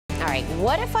right,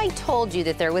 what if I told you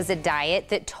that there was a diet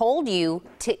that told you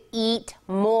to eat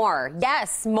more?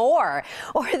 Yes, more.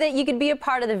 Or that you could be a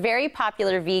part of the very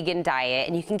popular vegan diet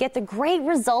and you can get the great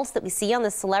results that we see on the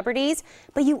celebrities,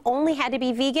 but you only had to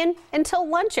be vegan until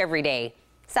lunch every day.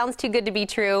 Sounds too good to be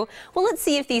true? Well, let's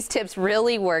see if these tips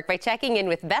really work by checking in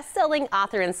with best-selling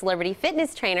author and celebrity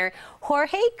fitness trainer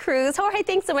Jorge Cruise. Jorge,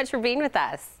 thanks so much for being with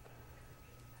us.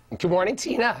 Good morning,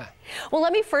 Tina. Well,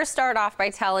 let me first start off by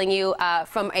telling you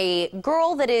from a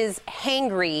girl that is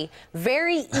hangry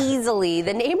very easily.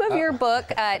 The name of your book,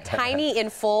 Tiny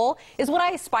and Full, is what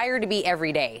I aspire to be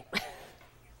every day.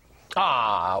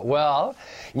 Well,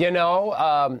 you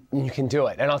know, you can do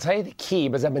it. And I'll tell you the key,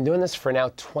 because I've been doing this for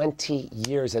now 20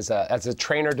 years as a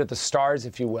trainer to the stars,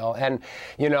 if you will. And,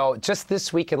 you know, just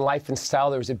this week in Life and Style,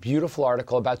 there was a beautiful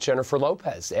article about Jennifer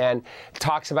Lopez and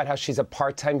talks about how she's a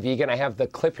part-time vegan. I have the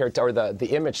clip here, or the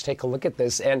image. Take a look at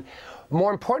this. And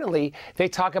more importantly, they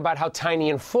talk about how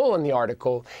Tiny and Full in the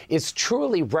article is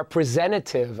truly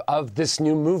representative of this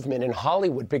new movement in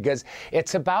Hollywood, because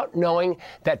it's about knowing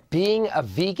that being a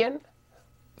vegan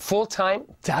full-time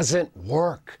doesn't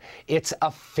work. It's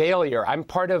a failure. I'm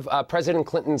part of President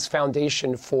Clinton's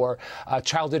foundation for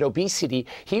childhood obesity.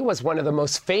 He was one of the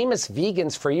most famous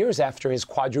vegans for years after his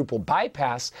quadruple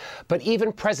bypass. But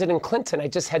even President Clinton, I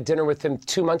just had dinner with him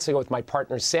 2 months ago with my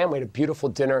partner Sam. We had a beautiful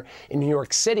dinner in New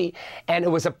York City, and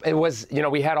it was you know,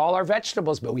 we had all our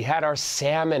vegetables, but we had our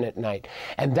salmon at night.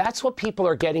 And that's what people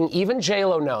are getting. Even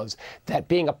J-Lo knows that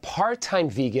being a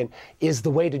part-time vegan is the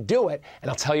way to do it.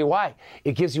 And I'll tell you why.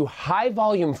 It gives you high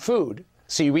volume food,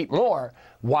 so you eat more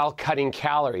while cutting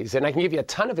calories. And I can give you a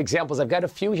ton of examples. I've got a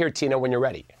few here, Tina, when you're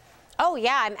ready. Oh,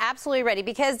 yeah, I'm absolutely ready.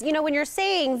 Because, you know, when you're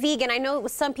saying vegan, I know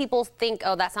some people think,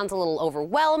 oh, that sounds a little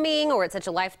overwhelming, or it's such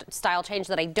a lifestyle change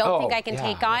that I don't think I can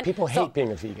take on. People hate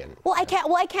being a vegan. Well, I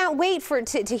can't wait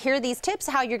to hear these tips,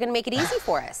 how you're going to make it easy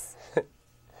for us.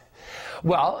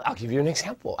 Well, I'll give you an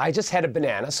example. I just had a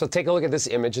banana, so take a look at this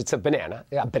image. It's a banana.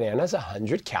 Yeah, a banana is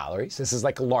 100 calories. This is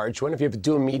like a large one. If you have to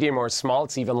do a medium or a small,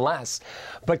 it's even less.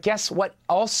 But guess what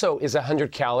also is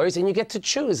 100 calories? And you get to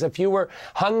choose. If you were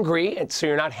hungry, and so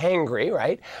you're not hangry,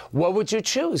 right? What would you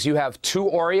choose? You have 2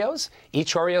 Oreos.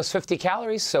 Each Oreo is 50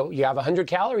 calories, so you have 100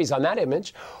 calories on that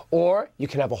image. Or you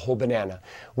can have a whole banana.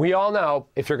 We all know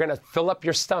if you're going to fill up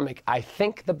your stomach, I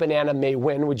think the banana may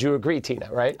win. Would you agree, Tina,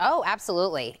 right? Oh,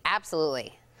 absolutely. Absolutely.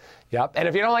 Yep. And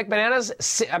if you don't like bananas,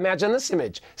 imagine this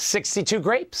image. 62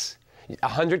 grapes,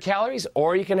 100 calories,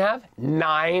 or you can have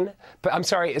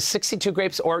 62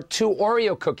 grapes or 2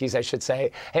 Oreo cookies, I should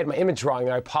say. I had my image wrong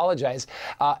there, I apologize.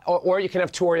 Or you can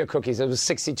have 2 Oreo cookies. It was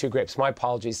 62 grapes. My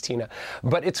apologies, Tina.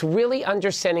 But it's really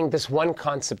understanding this one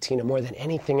concept, Tina, more than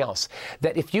anything else,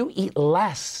 that if you eat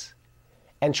less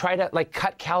and try to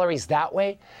cut calories that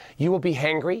way, you will be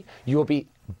hangry, you will be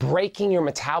breaking your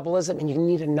metabolism, and you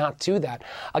need to not do that.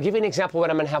 I'll give you an example of what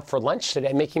I'm going to have for lunch today.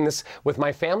 I'm making this with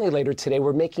my family later today.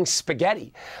 We're making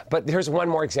spaghetti. But here's one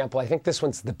more example. I think this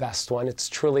one's the best one. It's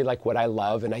truly like what I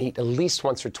love, and I eat at least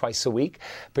once or twice a week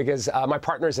because my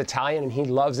partner is Italian, and he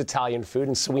loves Italian food,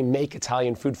 and so we make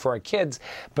Italian food for our kids.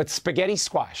 But spaghetti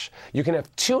squash, you can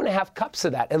have 2.5 cups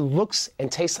of that. It looks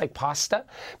and tastes like pasta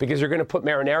because you're going to put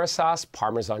marinara sauce,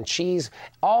 Parmesan cheese,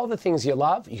 all the things you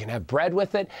love. You can have bread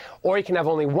with it, or you can have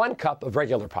only 1 cup of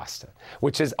regular pasta,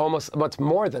 which is almost much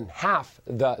more than half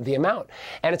the amount.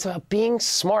 And it's about being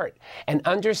smart and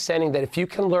understanding that if you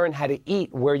can learn how to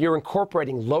eat where you're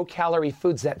incorporating low-calorie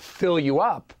foods that fill you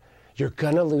up, you're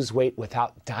going to lose weight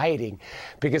without dieting.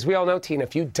 Because we all know, Tina,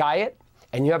 if you diet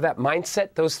and you have that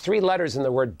mindset, those 3 letters in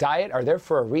the word diet are there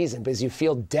for a reason, because you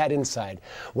feel dead inside.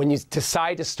 When you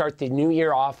decide to start the new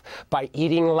year off by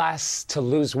eating less to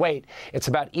lose weight, it's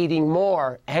about eating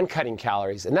more and cutting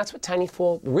calories. And that's what Tiny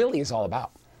Full really is all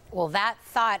about. Well, that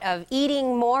thought of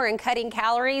eating more and cutting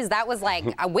calories, that was like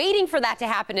waiting for that to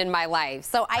happen in my life.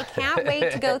 So I can't wait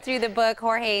to go through the book,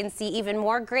 Jorge, and see even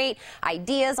more great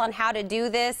ideas on how to do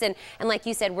this. And like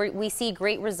you said, we see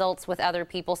great results with other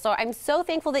people. So I'm so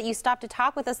thankful that you stopped to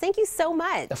talk with us. Thank you so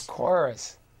much. Of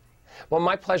course. Well,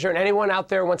 my pleasure. And anyone out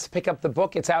there who wants to pick up the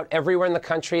book, it's out everywhere in the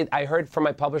country. I heard from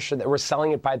my publisher that we're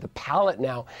selling it by the pallet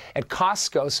now at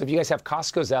Costco. So if you guys have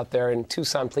Costco's out there in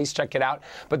Tucson, please check it out.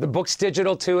 But the book's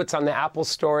digital, too. It's on the Apple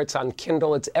Store. It's on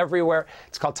Kindle. It's everywhere.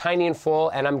 It's called Tiny and Full.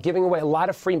 And I'm giving away a lot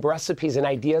of free recipes and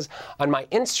ideas on my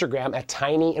Instagram at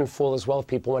Tiny and Full as well, if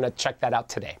people want to check that out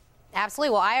today.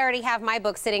 Absolutely. Well, I already have my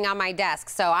book sitting on my desk,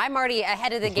 so I'm already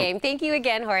ahead of the game. Thank you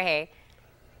again, Jorge.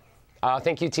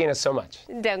 Thank you, Tina, so much.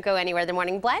 Don't go anywhere. The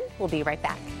Morning Blend. We'll be right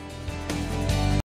back.